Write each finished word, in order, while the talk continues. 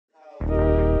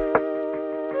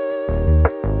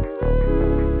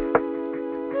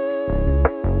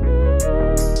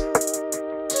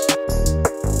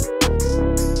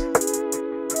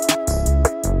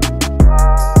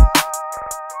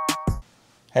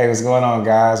Hey, what's going on,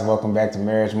 guys? Welcome back to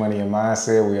Marriage, Money, and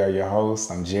Mindset. We are your hosts.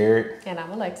 I'm Jared. And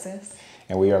I'm Alexis.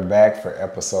 And we are back for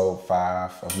episode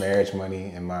 5 of Marriage,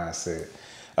 Money, and Mindset.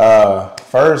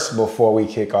 First, before we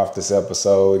kick off this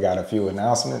episode, we got a few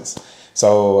announcements.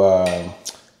 So,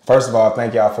 first of all,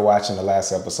 thank y'all for watching the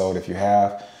last episode. If you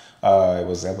have, it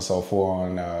was episode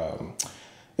 4 on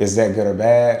Is That Good or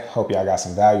Bad? Hope y'all got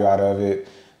some value out of it.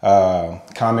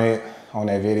 Comment on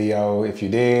that video if you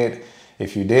did.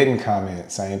 If you didn't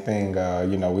comment, same thing.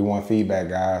 We want feedback,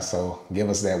 guys. So give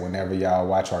us that whenever y'all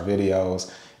watch our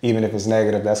videos. Even if it's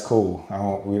negative, that's cool.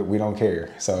 We don't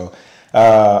care. So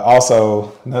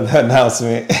also, another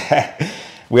announcement.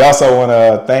 We also want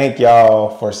to thank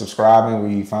y'all for subscribing.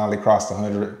 We finally crossed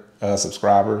 100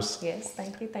 subscribers. Yes,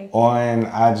 thank you. On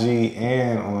IG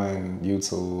and on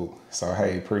YouTube. So,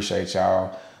 hey, appreciate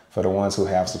y'all. For the ones who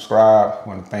have subscribed,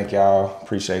 want to thank y'all.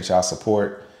 Appreciate y'all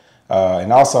support.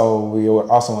 And also, we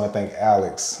also want to thank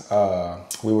Alex.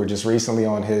 We were just recently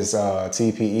on his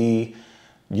TPE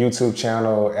YouTube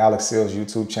channel, Alex Seals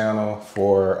YouTube channel,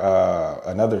 for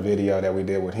another video that we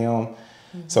did with him.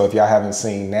 Mm-hmm. So if y'all haven't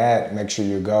seen that, make sure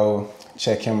you go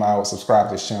check him out, subscribe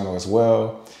to his channel as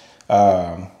well.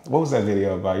 What was that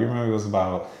video about? You remember it was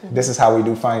about, this is how we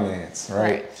do finance,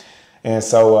 right? And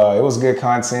so it was good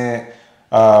content.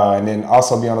 And then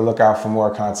also be on the lookout for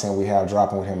more content we have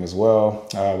dropping with him as well.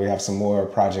 We have some more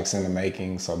projects in the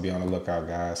making, so be on the lookout,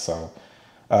 guys. So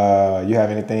you have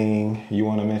anything you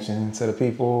want to mention to the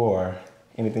people or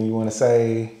anything you want to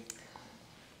say?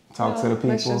 Talk to the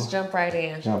people? Let's just jump right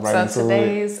in. So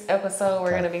today's episode,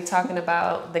 we're going to be talking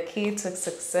about the key to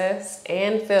success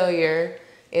and failure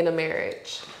in a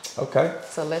marriage. Okay.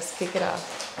 So let's kick it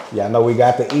off. Yeah, I know we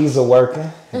got the easel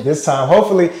working this time.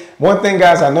 Hopefully, one thing,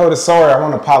 guys, I noticed, sorry, I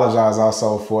want to apologize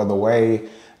also for the way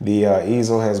the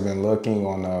easel has been looking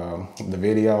on the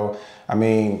video. I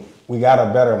mean, we got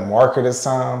a better marker this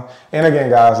time. And again,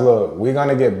 guys, look, we're going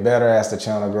to get better as the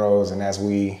channel grows and as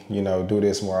we, do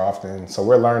this more often. So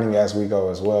we're learning as we go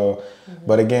as well. Mm-hmm.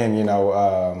 But again,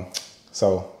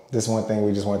 so this one thing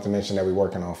we just wanted to mention that we're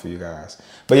working on for you guys.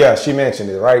 But yeah, she mentioned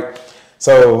it, right?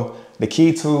 So the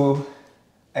key to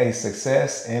a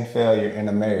success and failure in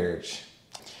a marriage.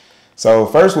 So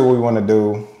first, what we want to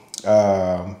do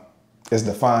is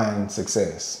define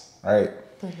success, right?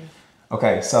 Mm-hmm.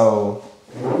 Okay, so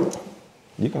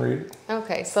you can read it.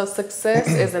 Okay, so success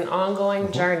is an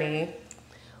ongoing journey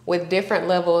with different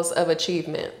levels of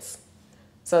achievements.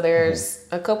 So there's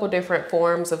a couple different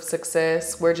forms of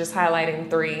success. We're just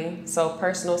highlighting 3. So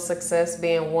personal success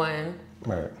being one.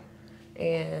 Right.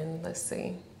 And let's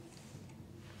see.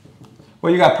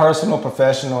 Well, you got personal,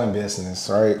 professional, and business,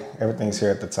 right? Everything's here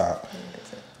at the top.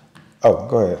 Oh,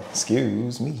 go ahead.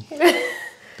 Excuse me.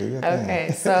 Do your thing.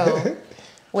 Okay, so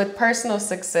with personal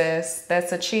success,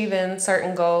 that's achieving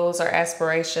certain goals or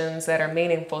aspirations that are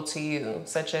meaningful to you,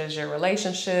 such as your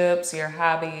relationships, your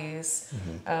hobbies,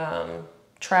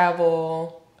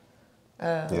 travel.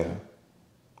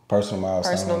 Personal milestones.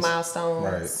 Personal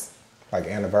milestones. Right. Like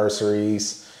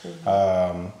anniversaries, things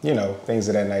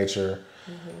of that nature.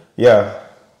 Mm-hmm. Yeah.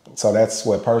 So that's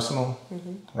what personal,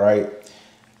 right?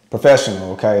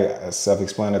 Professional, okay.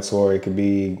 Self-explanatory. It could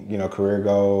be, career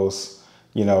goals,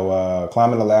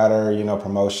 climbing the ladder,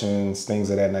 promotions, things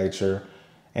of that nature.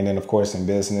 And then of course in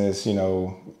business,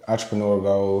 entrepreneur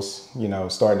goals,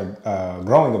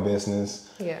 growing a business.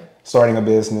 Yeah. Starting a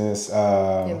business.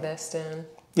 Investing.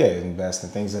 Yeah, investing,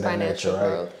 things of that Financial nature,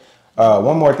 right? growth.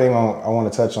 One more thing I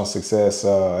want to touch on success.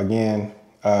 Again,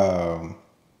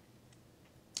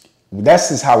 that's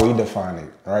just how we define it,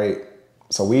 right?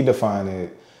 So we define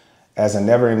it as a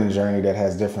never-ending journey that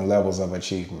has different levels of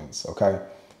achievements, okay?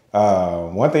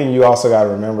 One thing you also got to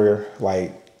remember,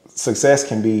 like, success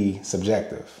can be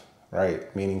subjective,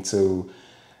 right? Meaning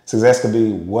success could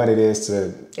be what it is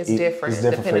to... It's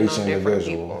different for each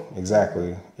individual.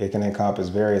 Exactly. It can encompass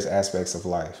various aspects of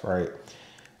life, right?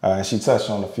 And she touched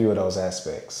on a few of those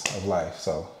aspects of life.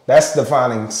 So that's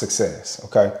defining success,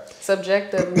 okay?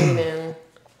 Subjective meaning,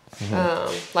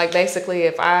 like basically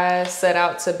if I set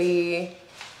out to be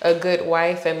a good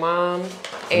wife and mom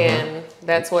and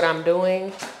that's what I'm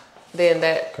doing, then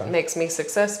that makes me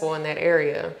successful in that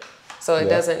area. So it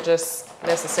doesn't just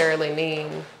necessarily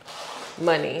mean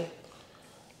money.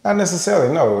 Not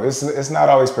necessarily, no. It's not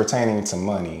always pertaining to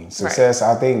money. Success,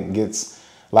 right. I think,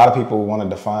 a lot of people want to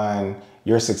define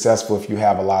you're successful if you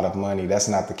have a lot of money. That's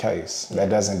not the case. That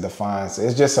doesn't define.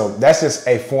 That's just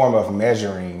a form of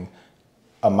measuring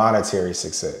a monetary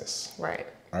success. Right.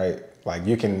 Right. Like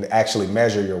you can actually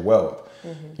measure your wealth.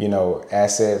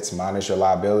 Assets minus your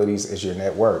liabilities is your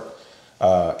net worth.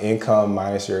 Income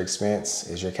minus your expense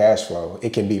is your cash flow.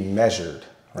 It can be measured,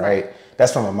 right?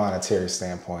 That's from a monetary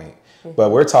standpoint.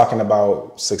 But we're talking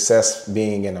about success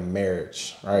being in a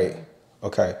marriage, right?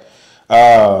 Okay.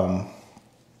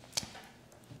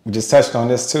 We just touched on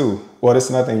this too. Well, there's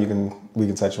nothing we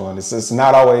can touch on. It's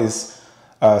not always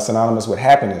synonymous with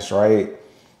happiness, right?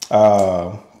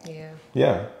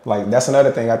 Yeah. Like that's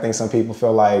another thing. I think some people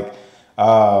feel like,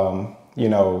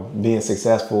 being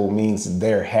successful means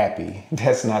they're happy.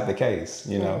 That's not the case.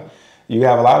 You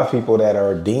have a lot of people that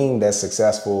are deemed as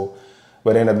successful,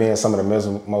 but end up being some of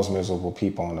the most miserable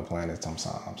people on the planet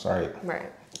sometimes, right?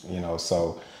 Right.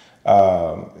 So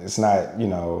it's not,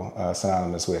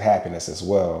 synonymous with happiness as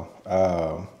well.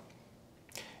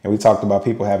 And we talked about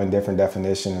people having different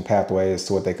definition and pathways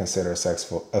to what they consider a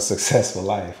successful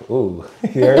life. Ooh,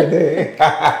 you heard it?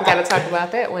 Got to talk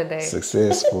about that one day.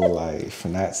 Successful life,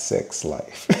 not sex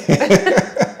life.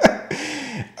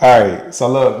 All right, so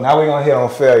look, now we're going to hit on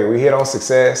failure. We hit on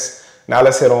success. Now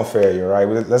let's hit on failure, right?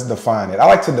 Let's define it. I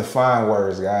like to define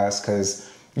words, guys, because,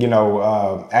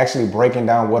 actually breaking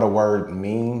down what a word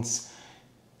means,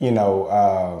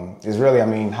 is really,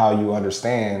 how you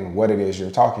understand what it is you're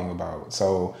talking about.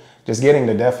 So just getting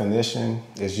the definition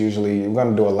is usually, we're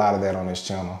going to do a lot of that on this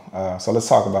channel. So let's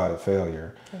talk about it,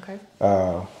 failure. Okay.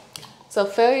 So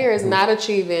failure is not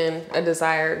achieving a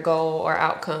desired goal or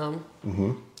outcome.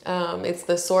 It's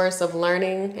the source of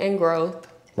learning and growth.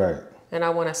 Right. And I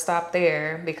want to stop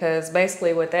there because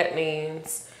basically what that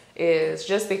means is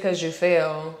just because you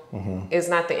fail is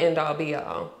not the end all be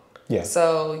all. Yeah.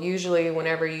 So usually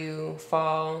whenever you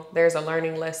fall, there's a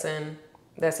learning lesson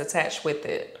that's attached with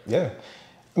it. Yeah.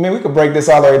 We could break this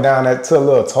all the way down to a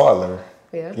little toddler.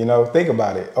 Yeah. Think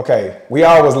about it. Okay. We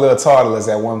all was little toddlers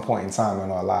at one point in time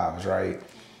in our lives, right?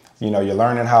 You're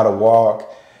learning how to walk.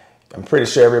 I'm pretty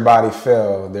sure everybody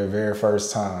fell their very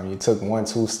first time. You took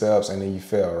 1-2 steps and then you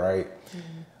fell, right?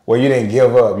 Well, you didn't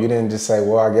give up. You didn't just say,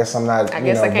 well, I guess I'm not, I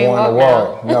born to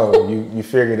walk. No, you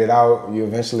figured it out. You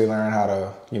eventually learned how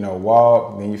to,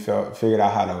 walk. Then you figured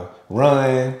out how to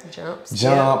run,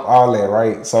 jump, all that,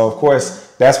 right? So, of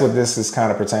course, that's what this is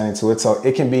kind of pertaining to.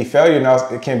 It can be failure. Now,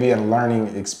 it can be a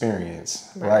learning experience,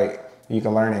 right? You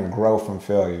can learn and grow from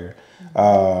failure.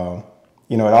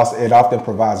 It often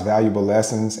provides valuable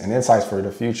lessons and insights for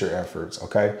the future efforts,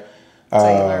 okay? So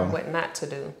you learn what not to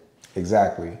do.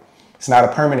 Exactly. It's not a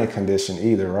permanent condition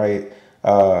either, right? We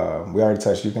already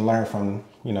touched, you can learn from,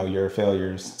 your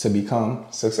failures to become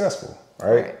successful,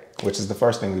 right? Which is the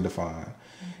first thing we define.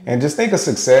 And just think of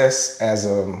success as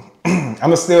I'm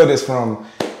gonna steal this from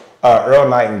Earl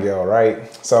Nightingale,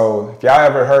 right? So if y'all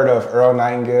ever heard of Earl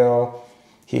Nightingale,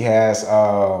 he has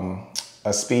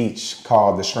a speech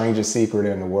called The Strangest Secret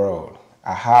in the World.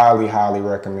 I highly, highly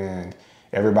recommend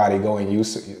everybody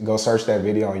go search that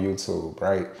video on YouTube,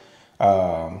 right?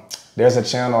 There's a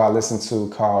channel I listen to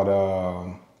called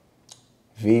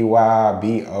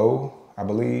VYBO, I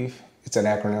believe. It's an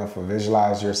acronym for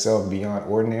Visualize Yourself Beyond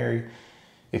Ordinary.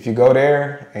 If you go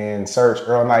there and search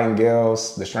Earl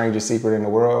Nightingale's The Strangest Secret in the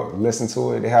World, listen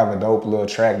to it. They have a dope little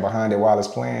track behind it while it's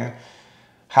playing.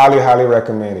 Highly, highly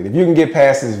recommend it. If you can get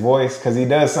past his voice, because he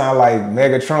does sound like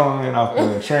Megatron off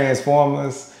the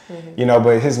Transformers,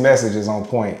 but his message is on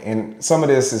point. And some of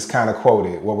this is kind of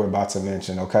quoted, what we're about to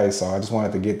mention, okay? So I just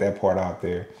wanted to get that part out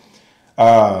there.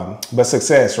 But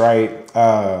success, right?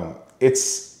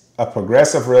 It's a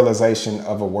progressive realization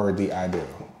of a worthy ideal,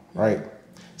 right?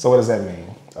 So what does that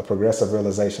mean? A progressive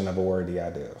realization of a worthy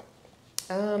ideal.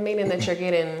 Meaning that you're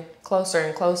getting closer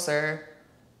and closer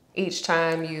each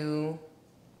time you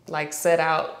set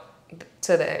out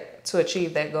to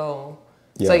achieve that goal.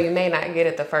 Yeah. So you may not get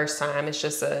it the first time. It's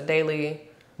just a daily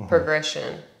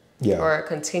progression or a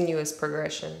continuous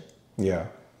progression. Yeah.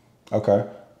 Okay.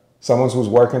 Someone who's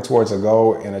working towards a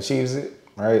goal and achieves it,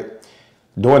 right?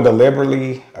 Doing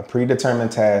deliberately a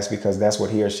predetermined task because that's what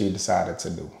he or she decided to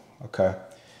do. Okay.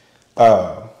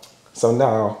 So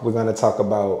now we're going to talk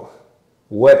about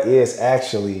what is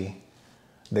actually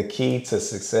the key to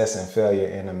success and failure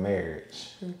in a marriage,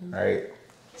 right?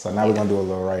 So now we're going to do a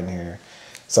little writing here.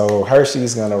 So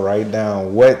Hershey's going to write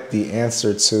down what the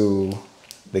answer to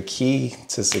the key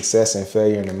to success and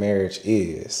failure in a marriage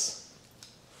is.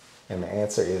 And the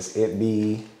answer is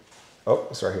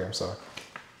it's right here, I'm sorry.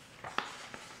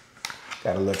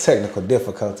 Got a little technical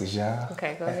difficulties, y'all.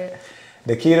 Okay, go ahead.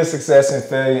 The key to success and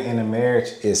failure in a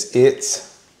marriage is it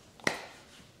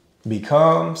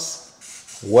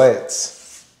becomes what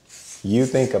you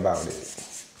think about it.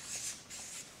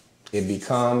 It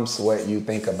becomes what you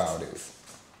think about it.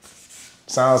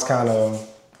 Sounds kind of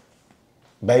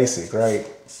basic, right?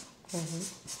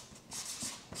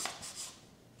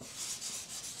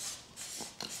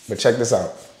 But check this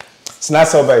out. It's not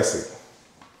so basic.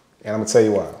 And I'm gonna tell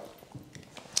you why.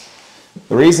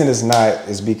 The reason it's not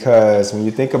is because when you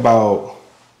think about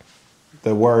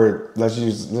the word, let's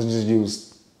just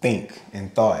use think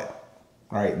and thought,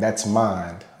 right? That's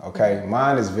mind, okay?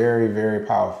 Mind is very, very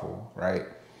powerful, right?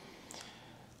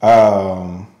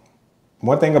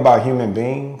 One thing about human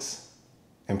beings,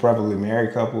 and probably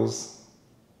married couples,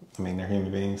 I mean, they're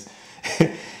human beings,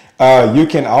 you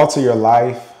can alter your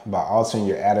life by altering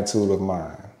your attitude of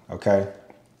mind, okay?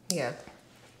 Yeah.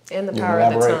 And the power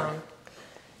of the tongue.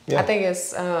 Yeah. I think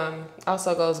it's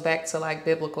also goes back to like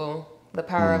biblical, the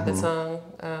power of the tongue,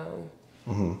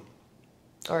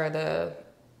 or the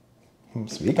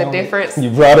difference. You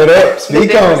brought it up.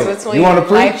 Speak on it. Between You want to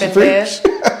preach? life and death,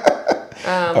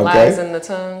 Okay. lies in the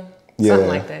tongue, something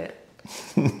like that.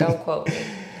 Don't quote me.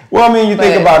 Well, I mean, you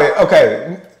think about it.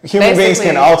 Okay, human beings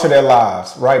can alter their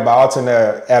lives, right, by altering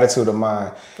their attitude of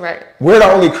mind. Right. We're the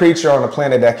only creature on the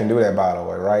planet that can do that, by the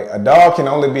way, right? A dog can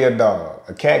only be a dog.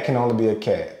 A cat can only be a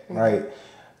cat, right?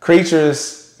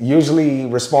 Creatures usually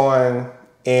respond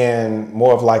in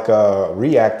more of like a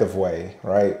reactive way,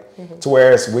 right? To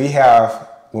whereas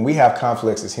when we have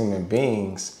conflicts as human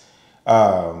beings,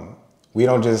 we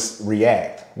don't just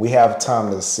react. We have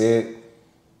time to sit,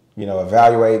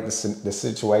 evaluate the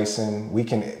situation. We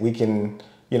can,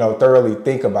 thoroughly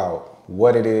think about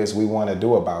what it is we want to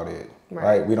do about it,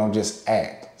 right? We don't just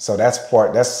act. So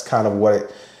that's kind of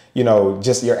what,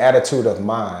 just your attitude of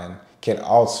mind can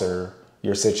alter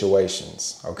your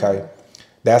situations, okay?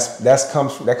 That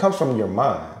comes from your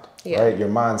mind, right? Your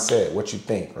mindset, what you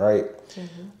think, right?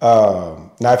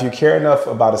 Now, if you care enough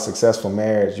about a successful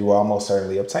marriage, you will almost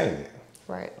certainly obtain it.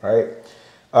 Right.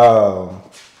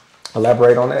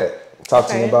 Elaborate on that. Talk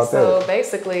to me about that. So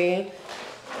basically,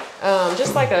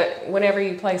 just like whenever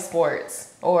you play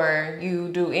sports or you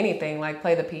do anything like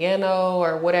play the piano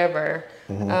or whatever,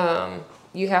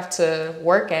 you have to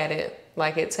work at it.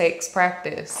 Like it takes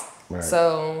practice. Right.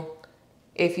 So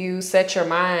if you set your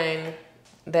mind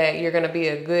that you're going to be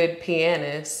a good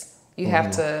pianist, you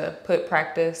have to put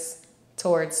practice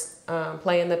towards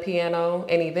playing the piano,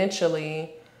 and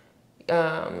eventually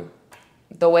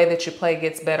the way that you play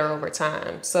gets better over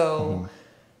time. So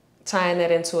tying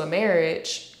that into a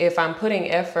marriage, if I'm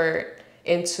putting effort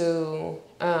into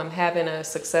having a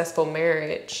successful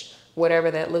marriage, whatever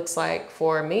that looks like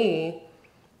for me,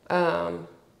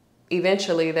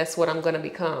 eventually that's what I'm going to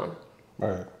become.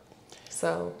 Right.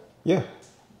 So. Yeah.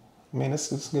 I mean,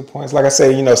 it's good points. Like I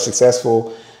say,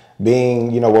 successful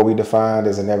being, what we defined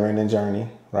as a never-ending journey,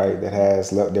 right? That has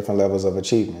different levels of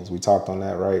achievements. We talked on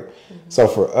that, right? So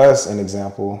for us, an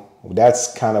example,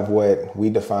 that's kind of what we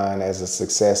define as a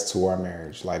success to our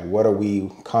marriage. Like, what are we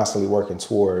constantly working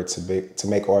toward to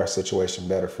make our situation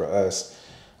better for us?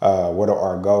 What are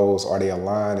our goals? Are they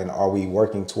aligned, and are we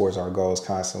working towards our goals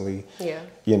constantly? Yeah.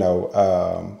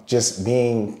 Just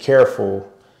being careful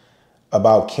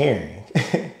about caring,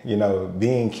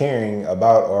 being caring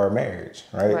about our marriage,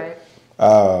 right?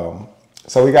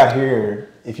 So we got here,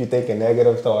 if you think in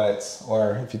negative thoughts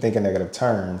or if you think in negative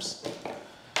terms,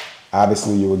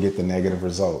 obviously you will get the negative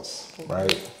results,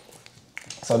 right?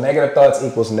 So negative thoughts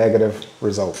equals negative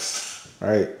results,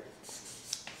 right?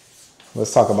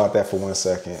 Let's talk about that for 1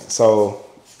 second. So,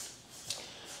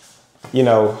 I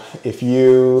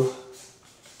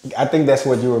think that's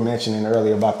what you were mentioning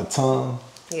earlier about the tongue.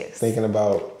 Yes. Thinking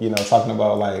about, talking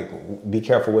about like, be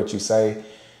careful what you say.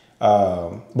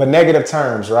 But negative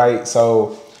terms, right?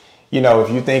 So,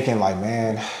 if you're thinking like,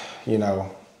 man,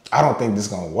 I don't think this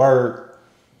is going to work.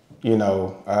 I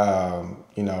don't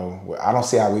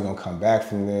see how we're going to come back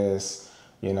from this.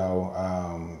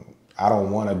 I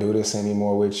don't want to do this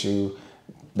anymore with you.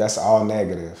 That's all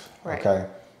negative. Right. Okay.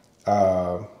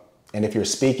 And if you're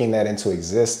speaking that into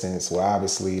existence, well,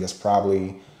 obviously that's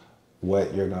probably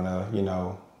what you're gonna,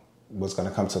 what's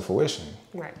gonna come to fruition.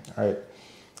 Right. Right.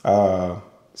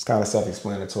 It's kind of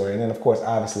self-explanatory. And then of course,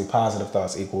 obviously positive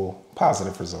thoughts equal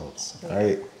positive results.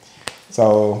 Right.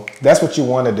 So that's what you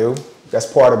want to do.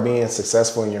 That's part of being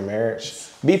successful in your marriage.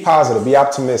 Be positive, be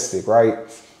optimistic, right?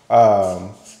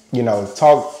 Talk,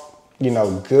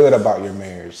 good about your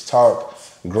marriage. Talk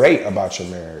great about your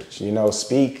marriage.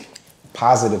 Speak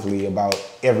positively about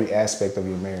every aspect of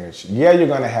your marriage. Yeah, you're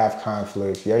going to have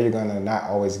conflict. Yeah, you're going to not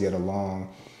always get along.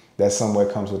 That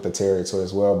somewhat comes with the territory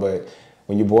as well. But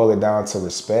when you boil it down to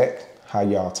respect, how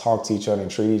y'all talk to each other and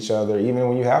treat each other, even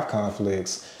when you have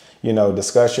conflicts,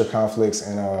 discuss your conflicts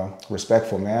in a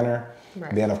respectful manner.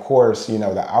 Right. Then, of course,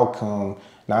 the outcome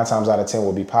 9 times out of 10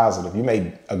 will be positive. You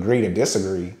may agree to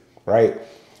disagree, right?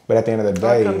 But at the end of the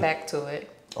day, or come back to it.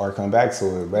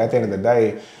 But at the end of the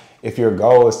day, if your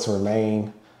goal is to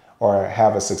remain or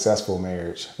have a successful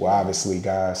marriage, well, obviously,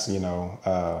 guys, you know,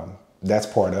 that's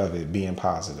part of it, being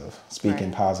positive,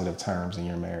 speaking positive terms in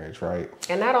your marriage, right?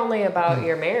 And not only about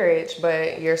your marriage,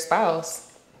 but your spouse.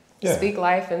 Yeah. Speak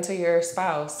life into your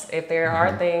spouse. If there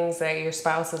are things that your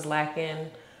spouse is lacking,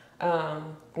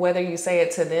 whether you say it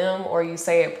to them or you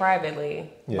say it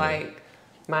privately, like,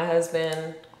 my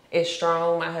husband is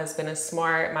strong, my husband is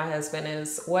smart, my husband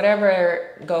is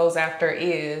whatever goes after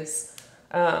is,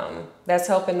 that's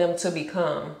helping them to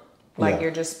become. Like,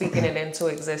 you're just speaking it into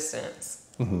existence.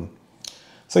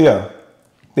 So yeah,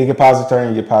 thinking positive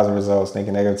terms, you get positive results.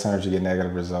 Thinking negative terms, you get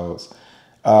negative results.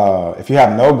 If you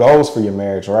have no goals for your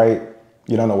marriage, right?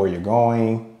 You don't know where you're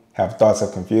going, have thoughts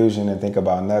of confusion and think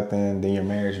about nothing, then your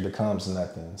marriage becomes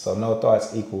nothing. So no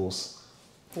thoughts equals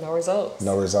no results.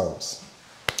 No results.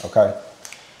 Okay.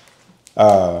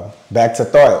 Back to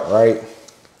thought, right?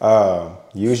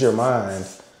 Use your mind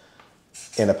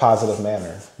in a positive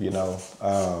manner, you know.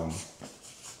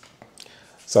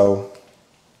 So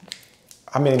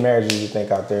how many marriages do you think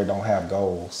out there don't have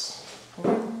goals?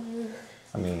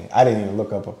 I mean, I didn't even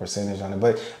look up a percentage on it,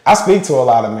 but I speak to a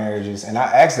lot of marriages and I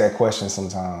ask that question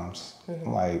sometimes.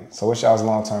 I'm like, so what's y'all's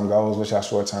long-term goals? What's y'all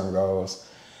short-term goals?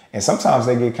 And sometimes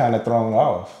they get kind of thrown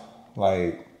off.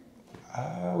 Like,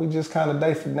 we just kind of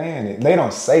day for day it. They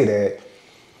don't say that,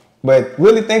 but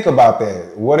really think about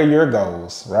that. What are your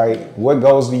goals, right? What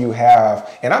goals do you have?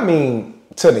 And I mean,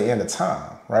 to the end of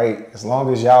time, right? As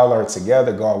long as y'all are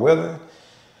together, God willing,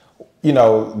 you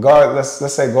know, God,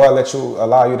 let's say God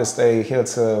allow you to stay here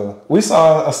to, we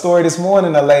saw a story this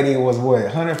morning, a lady was what,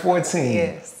 114?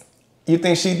 Yes. You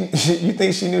think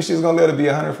she knew she was gonna live to be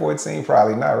 114?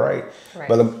 Probably not, right?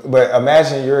 But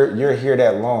imagine you're here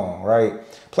that long, right?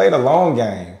 Play the long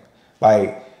game.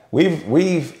 Like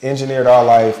we've engineered our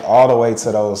life all the way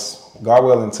to those, God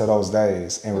willing, to those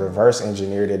days, and reverse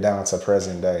engineered it down to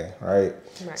present day, right?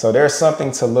 So there's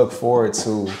something to look forward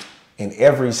to in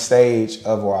every stage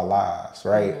of our lives,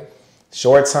 right?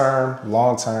 Short term,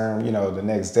 long term, you know, the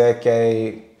next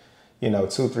decade, you know,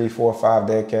 2, 3, 4, 5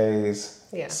 decades.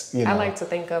 Yes, you know, I like to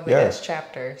think of it as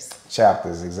chapters.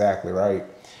 Chapters, exactly, right?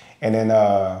 And then,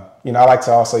 you know, I like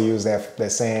to also use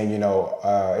that saying, you know,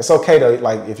 it's okay to,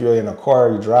 like, if you're in a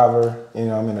car, you driver, you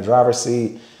know, I'm in the driver's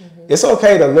seat. It's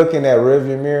okay to look in that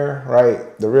rearview mirror,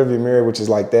 right? The rearview mirror, which is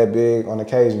like that big on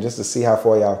occasion, just to see how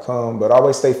far y'all come. But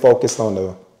always stay focused on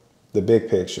the big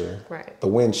picture, the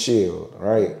windshield,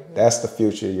 right? That's the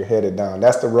future you're headed down.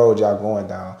 That's the road y'all going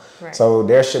down. So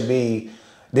this should be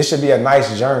a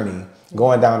nice journey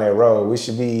going down that road. We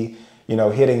should be, you know,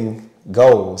 hitting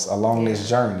goals along this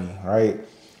journey, right?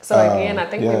 So again, I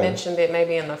think we mentioned it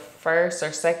maybe in the first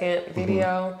or second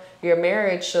video. Your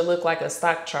marriage should look like a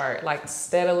stock chart, like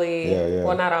steadily.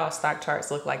 Well, not all stock charts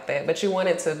look like that, but you want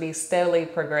it to be steadily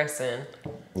progressing.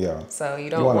 So you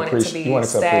don't want it to be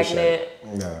stagnant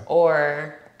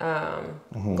or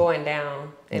going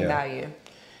down in value.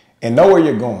 And know where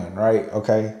you're going, right?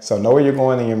 Okay. So know where you're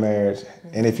going in your marriage.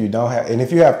 And if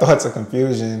you have thoughts of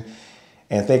confusion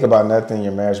and think about nothing,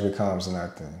 your marriage becomes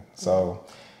nothing. So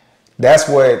that's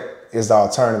what is the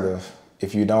alternative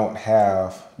if you don't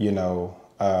have, you know,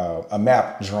 a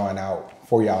map drawn out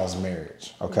for y'all's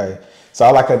marriage. Okay.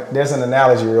 So there's an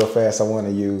analogy real fast I want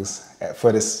to use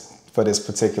for this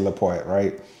particular point,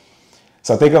 right?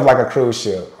 So think of like a cruise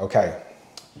ship, okay?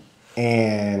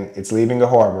 And it's leaving a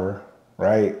harbor,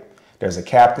 right? There's a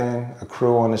captain, a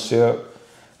crew on the ship,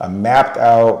 a mapped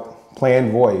out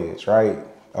planned voyage, right?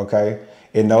 Okay?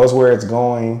 It knows where it's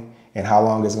going and how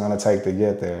long it's gonna take to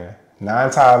get there.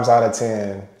 9 times out of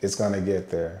 10, it's gonna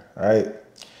get there, right?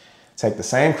 Take the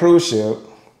same cruise ship,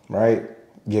 right?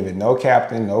 Give it no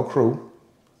captain, no crew,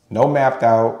 no mapped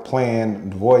out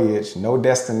planned voyage, no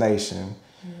destination.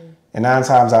 And 9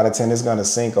 times out of 10, it's gonna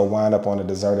sink or wind up on a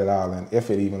deserted island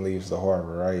if it even leaves the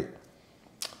harbor, right?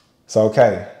 So,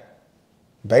 okay.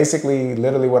 Basically,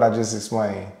 literally what I just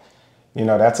explained, you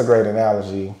know, that's a great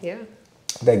analogy.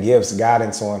 That gives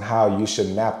guidance on how you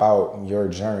should map out your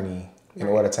journey in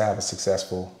order to have a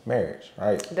successful marriage,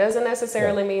 right? It doesn't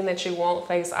necessarily mean that you won't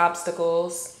face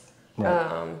obstacles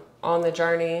on the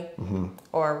journey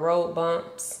or road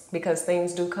bumps, because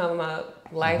things do come up.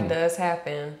 Life does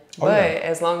happen. But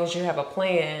as long as you have a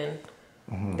plan,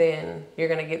 then you're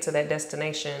going to get to that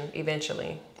destination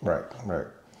eventually. Right.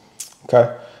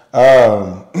 Okay.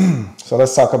 So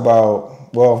let's talk about,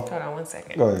 hold on 1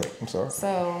 second. Go ahead. I'm sorry.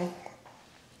 So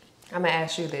I'm going to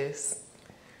ask you this.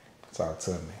 Talk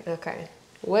to me. Okay.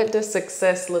 What does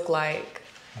success look like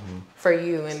for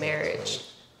you in marriage?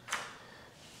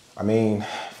 I mean,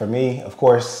 for me, of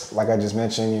course, like I just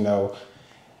mentioned, you know,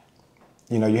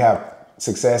 you have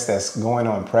success that's going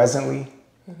on presently,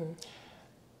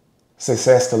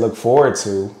 success to look forward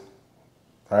to,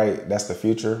 right? That's the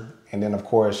future. And then, of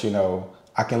course, you know,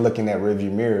 I can look in that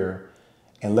rearview mirror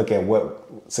and look at what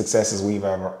successes we've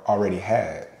ever already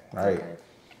had, right? Okay.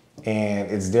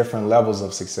 And it's different levels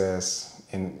of success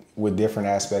and with different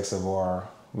aspects of our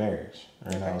marriage,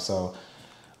 you know? So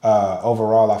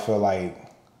overall, I feel like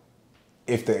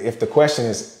if the question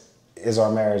is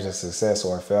our marriage a success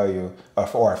or a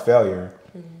failure,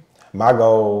 my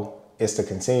goal is to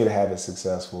continue to have it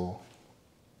successful.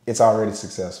 It's already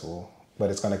successful, but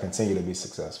it's going to continue to be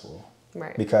successful.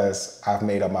 Right. Because I've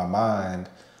made up my mind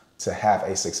to have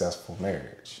a successful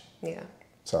marriage. Yeah.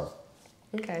 So.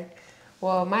 Okay.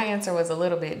 Well, my answer was a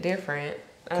little bit different.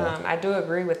 Okay. I do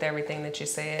agree with everything that you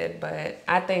said, but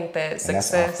I think that And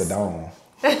success. that's off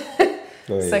the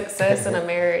dome. Success in a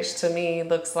marriage to me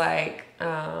looks like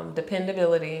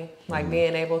dependability, like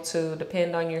being able to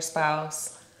depend on your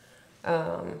spouse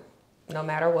no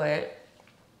matter what.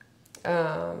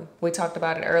 We talked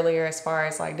about it earlier as far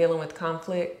as like dealing with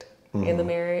conflict in the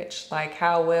marriage. Like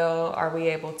how well are we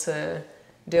able to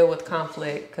deal with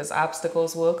conflict, because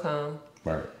obstacles will come.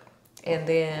 Right. And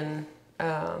then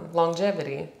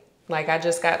longevity. Like I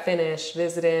just got finished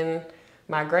visiting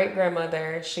my great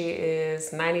grandmother. She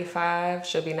is 95.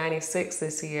 She'll be 96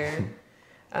 this year.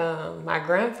 My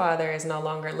grandfather is no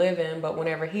longer living, but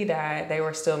whenever he died, they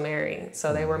were still married.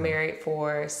 So they were married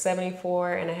for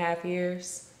 74 and a half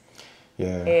years.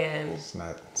 Yeah. And it's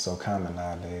not so common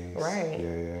nowadays. Right.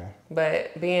 Yeah.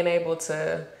 But being able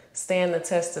to stand the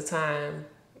test of time,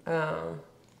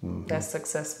 that's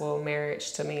successful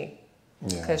marriage to me.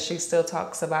 Yeah. Because she still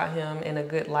talks about him in a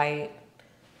good light.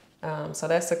 So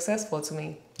that's successful to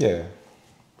me. Yeah.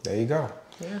 There you go.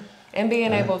 Yeah. And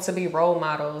being able to be role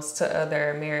models to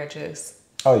other marriages.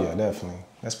 Oh yeah, definitely.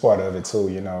 That's part of it too,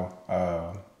 you know.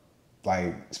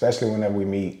 Like especially whenever we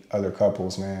meet other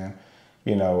couples, man.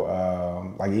 You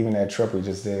know, like even that trip we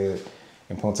just did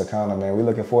in Punta Cana, man. We're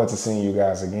looking forward to seeing you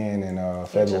guys again in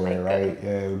February, right?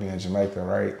 Yeah, we'll be in Jamaica,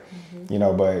 right? You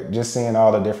know, but just seeing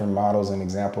all the different models and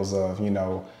examples of, you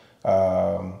know,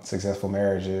 successful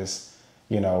marriages,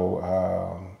 you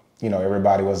know,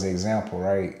 everybody was the example,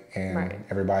 right? And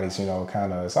everybody's, you know,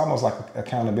 kind of, it's almost like an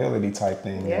accountability type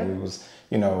thing that we was,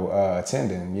 you know,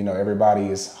 attending. You know, everybody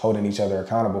is holding each other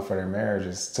accountable for their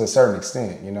marriages to a certain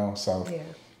extent, you know, so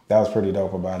that was pretty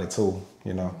dope about it too,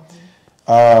 you know.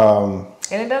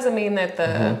 And it doesn't mean that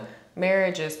the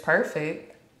marriage is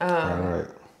perfect. Right.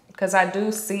 Because I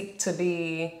do seek to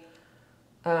be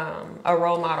a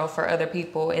role model for other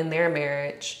people in their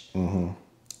marriage.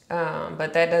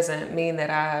 But that doesn't mean that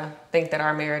I think that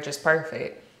our marriage is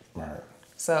perfect. Right.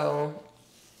 So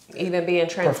even being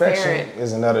transparent. Perfection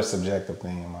is another subjective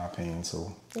thing in my opinion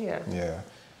too. Yeah. Yeah.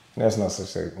 There's no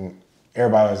such thing.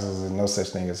 Everybody says no such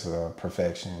thing as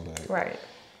perfection, but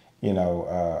you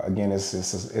know, again, it's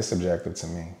subjective to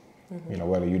me. You know,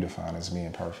 whether you define as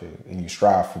being perfect and you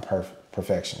strive for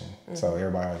perfection. So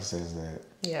everybody else says that.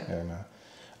 Yeah.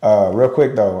 Man. Real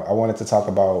quick though, I wanted to talk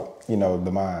about, you know,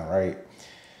 the mind, right?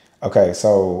 Okay,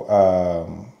 so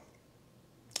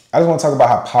I just want to talk about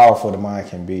how powerful the mind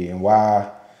can be and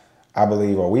why I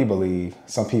believe, or we believe,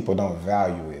 some people don't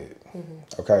value it.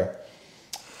 Okay.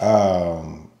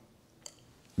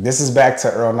 This is back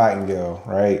to Earl Nightingale,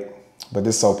 right? But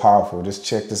this is so powerful. Just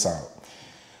check this out.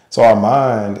 So our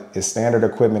mind is standard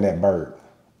equipment at birth.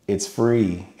 It's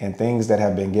free, and things that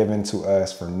have been given to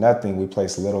us for nothing we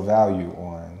place little value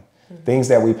on. Things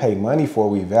that we pay money for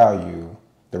we value.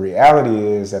 The reality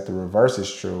is that the reverse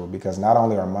is true, because not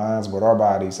only our minds but our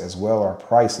bodies as well are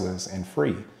priceless and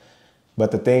free.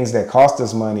 But the things that cost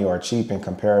us money are cheap in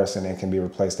comparison and can be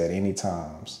replaced at any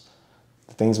times.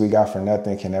 The things we got for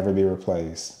nothing can never be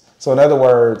replaced. So in other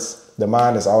words, the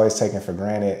mind is always taken for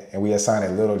granted, and we assign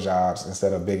it little jobs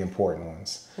instead of big important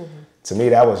ones. To me,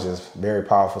 that was just a very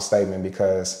powerful statement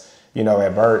because, you know,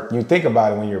 at birth, you think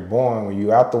about it when you're born, when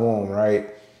you're out the womb, right?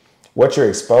 What you're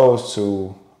exposed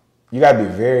to, you got to be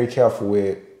very careful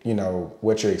with, you know,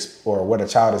 what a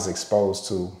child is exposed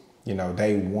to, you know,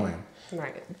 day one.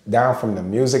 Right. Down from the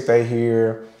music they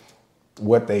hear,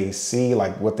 what they see,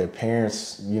 like what their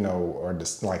parents, you know, or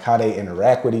just like how they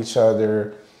interact with each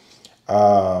other.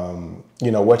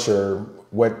 You know,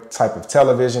 what type of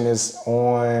television is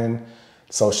on,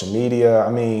 social media. I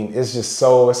mean, it's just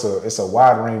it's a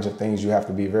wide range of things you have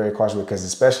to be very cautious with, because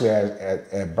especially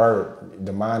at birth,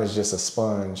 the mind is just a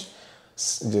sponge,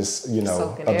 just, you know,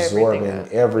 soaking absorbing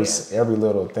every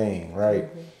little thing, right?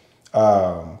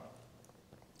 And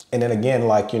then again,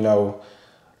 like, you know,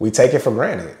 we take it for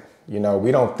granted. You know,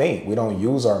 we don't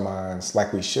use our minds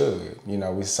like we should. You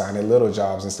know, we assign it little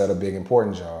jobs instead of big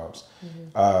important jobs.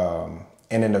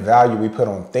 And then the value we put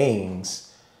on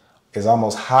things is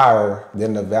almost higher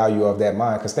than the value of that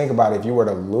mind. Because think about it, if you were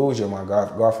to lose your mind,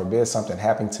 God forbid something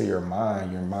happened to your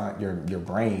mind, your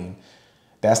brain,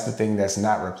 that's the thing that's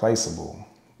not replaceable.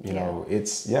 You know,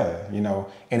 it's, you know,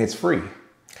 and it's free.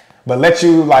 But let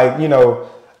you like, you know,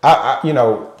 you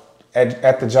know,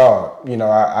 at the job, you know,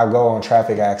 I go on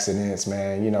traffic accidents,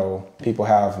 man. You know, people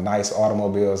have nice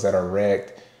automobiles that are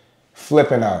wrecked,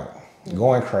 flipping out,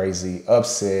 going crazy,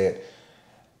 upset.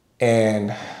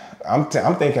 And I'm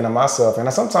thinking to myself,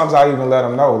 and sometimes I even let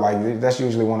them know, like, that's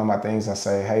usually one of my things. I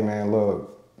say, hey, man,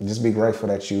 look, just be grateful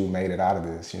that you made it out of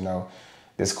this. You know,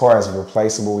 this car is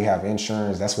replaceable. We have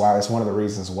insurance. That's one of the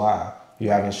reasons why you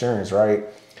have insurance, right?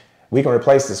 We can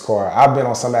replace this car. I've been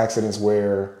on some accidents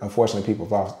where, unfortunately, people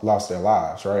lost their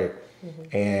lives, right?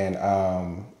 And,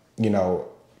 you know,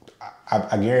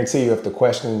 I guarantee you if the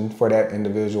question for that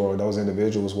individual or those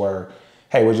individuals were,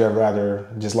 hey, would you ever rather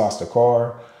just lost a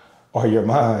car or your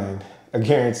mind? I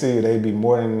guarantee you they'd be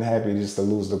more than happy just to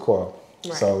lose the car.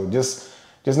 Right. So just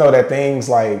know that things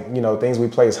like, you know, things we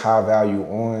place high value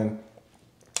on,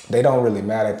 they don't really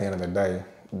matter at the end of the day.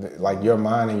 Like your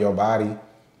mind and your body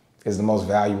is the most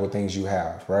valuable things you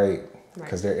have, right?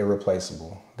 Because they're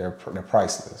irreplaceable. They're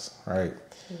priceless, right?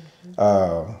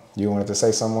 You wanted to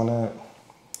say something on that?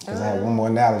 Because I have one more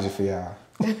analogy for y'all.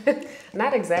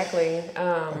 Not exactly.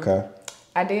 Okay.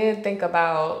 I did think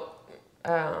about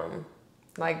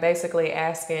like basically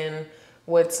asking,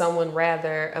 would someone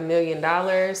rather $1 million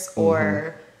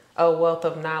or a wealth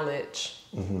of knowledge?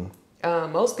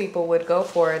 Most people would go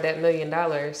for that $1 million.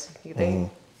 You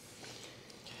think?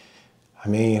 I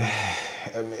mean,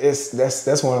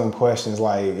 that's one of them questions.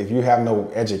 Like, if you have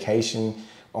no education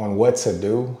on what to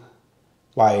do,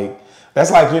 like that's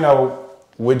like, you know,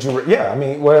 would you? Yeah, I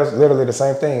mean, well, it's literally the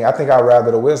same thing. I think I'd rather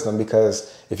the wisdom,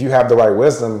 because if you have the right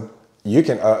wisdom, you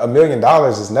can. $1 million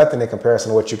is nothing in comparison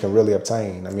to what you can really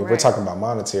obtain. I mean, we're talking about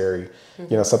monetary,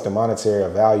 you know, something monetary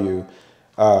of value.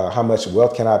 How much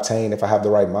wealth can I obtain if I have the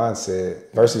right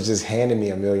mindset versus just handing me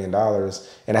 $1 million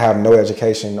and I have no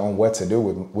education on what to do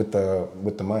with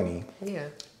the money. Yeah.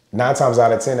 9 times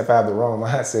out of 10, if I have the wrong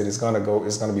mindset, it's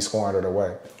gonna be squandered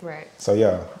away. Right. So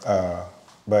yeah.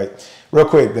 But real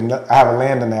quick, I have a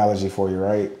land analogy for you,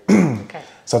 right? Okay.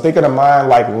 So think of the mind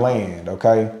like land,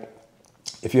 okay?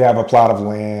 If you have a plot of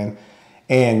land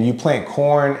and you plant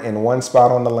corn in one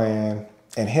spot on the land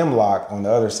and hemlock on the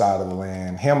other side of the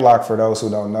land. Hemlock, for those who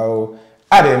don't know,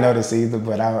 I didn't know this either,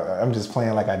 but I'm just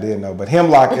playing like I did know. But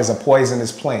hemlock is a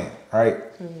poisonous plant, right?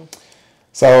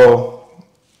 So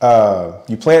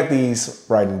you plant these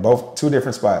right in two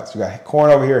different spots. You got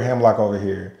corn over here, hemlock over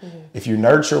here. If you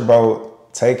nurture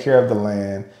both, take care of the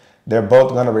land, they're both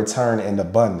going to return in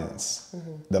abundance.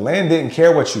 The land didn't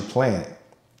care what you plant,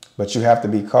 but you have to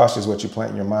be cautious what you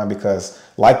plant in your mind, because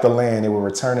like the land, it will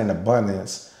return in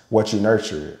abundance what you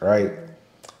nurture it, right?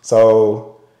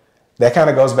 So that kind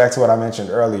of goes back to what I mentioned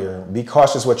earlier. Be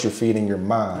cautious what you're feeding your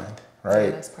mind, right? Yeah,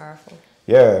 that's powerful.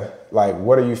 Yeah, like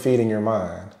what are you feeding your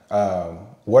mind?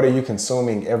 What are you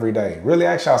consuming every day? Really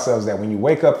ask yourselves that when you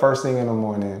wake up first thing in the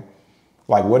morning,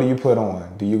 like what do you put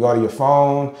on? Do you go to your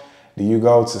phone? Do you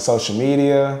go to social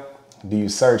media? Do you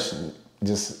search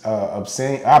just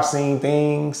obscene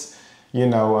things, you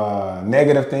know,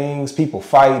 negative things, people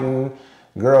fighting,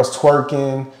 girls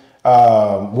twerking,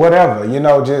 whatever, you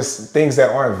know, just things that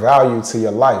aren't value to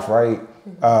your life, right?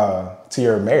 To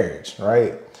your marriage,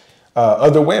 right?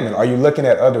 Other women, are you looking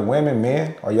at other women,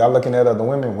 men? Are y'all looking at other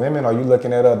women? Are you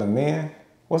looking at other men?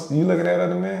 You looking at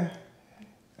other men?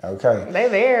 Okay. They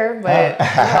there, but no,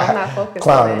 I'm not focused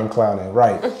on it. Clowning,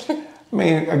 right. I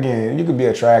mean, again, you could be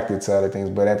attracted to other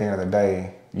things, but at the end of the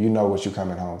day, you know what you're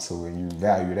coming home to and you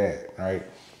value that, right?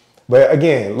 But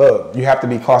again, look, you have to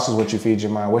be cautious what you feed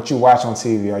your mind. What you watch on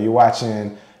TV, are you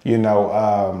watching, you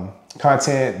know,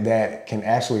 content that can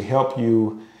actually help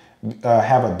you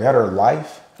have a better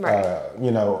life? Right.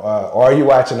 You know, or are you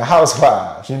watching the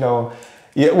Housewives? You know,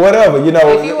 whatever. You know,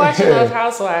 if you watching those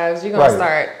Housewives, you're gonna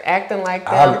start acting like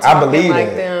them, talking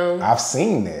like them. I've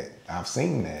seen that.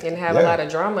 And have a lot of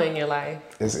drama in your life.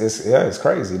 It's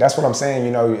crazy. That's what I'm saying.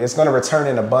 You know, it's going to return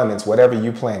in abundance, whatever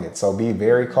you planted. So be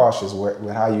very cautious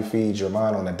with how you feed your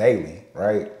mind on a daily,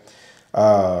 right?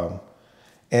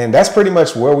 And that's pretty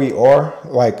much where we are.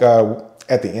 Like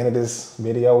at the end of this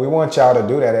video, we want y'all to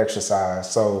do that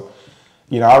exercise. So,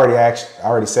 you know, I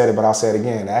already said it, but I'll say it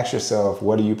again. Ask yourself,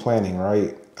 what are you planning,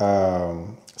 right?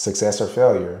 Success or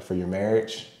failure for your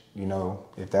marriage? You know,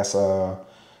 if that's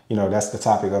you know, that's the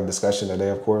topic of discussion today,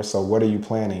 of course. So what are you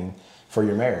planning for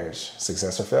your marriage?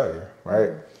 Success or failure, right?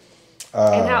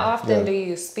 And how often do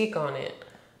you speak on it?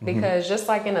 because just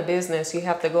like in a business, you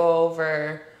have to go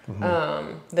over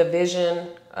the vision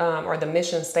or the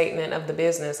mission statement of the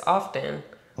business often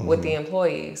with the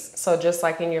employees. So just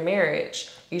like in your marriage,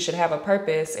 you should have a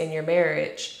purpose in your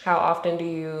marriage. How often do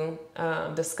you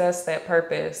discuss that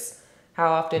purpose?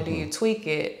 How often do you tweak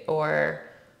it, or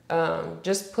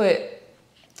just put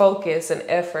focus and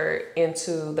effort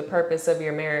into the purpose of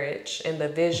your marriage and the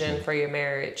vision for your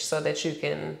marriage, so that you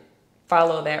can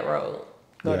follow that road,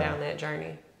 go down that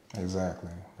journey.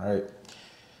 Exactly. Right.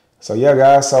 So yeah,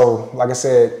 guys. So like I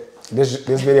said,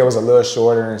 this video was a little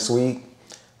shorter and sweet.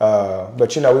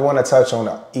 But we want to touch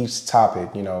on each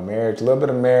topic, marriage, a little bit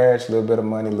of marriage, a little bit of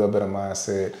money, a little bit of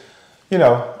mindset,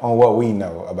 on what we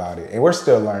know about it. And we're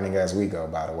still learning as we go,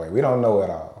 by the way. We don't know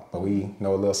it all, but we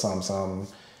know a little something.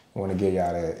 We want to give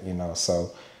y'all that,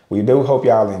 So we do hope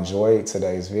y'all enjoyed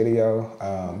today's video.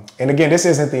 And again, this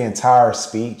isn't the entire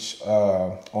speech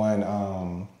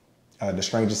on The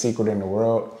Strangest Secret in the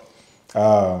World.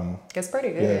 It's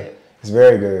pretty good. Yeah. It's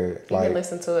very good. You can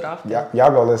listen to it often.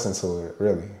 Y'all go listen to it,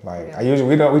 really.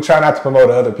 We try not to promote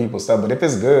other people's stuff, but if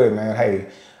it's good, man, hey,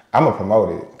 I'm gonna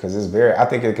promote it because I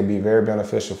think it could be very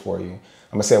beneficial for you.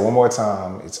 I'm gonna say it one more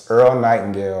time. It's Earl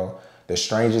Nightingale, The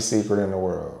Strangest Secret in the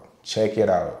World. Check it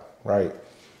out, right?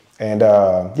 And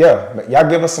y'all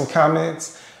give us some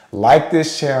comments, like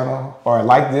this channel or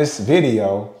like this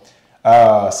video,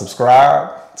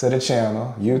 subscribe to the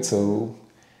channel, YouTube.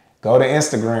 Go to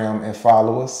Instagram and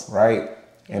follow us, right?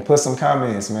 And put some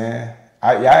comments, man.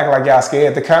 Y'all act like y'all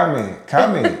scared to comment.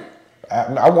 Comment.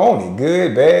 I want it.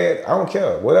 Good, bad. I don't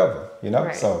care. Whatever,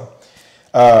 Right. So,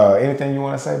 anything you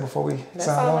want to say before we sign off? That's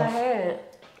all I had.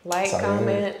 Like,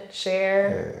 comment,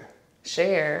 share.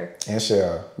 Share. And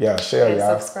share. Yeah, share, and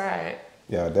y'all. Subscribe.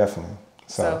 Yeah, definitely.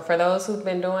 So for those who've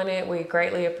been doing it, we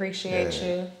greatly appreciate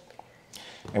you.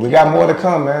 And we got more to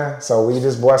come, man. So we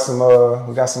just bought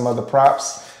we got some other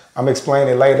props. I'm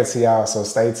explaining it later to y'all, so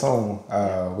stay tuned.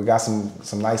 We got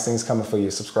some nice things coming for your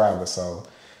subscribers. So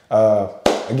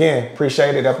again,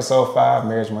 appreciate it. Episode 5,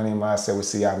 Marriage, Money, and Mindset. We'll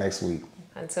see y'all next week.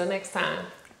 Until next time.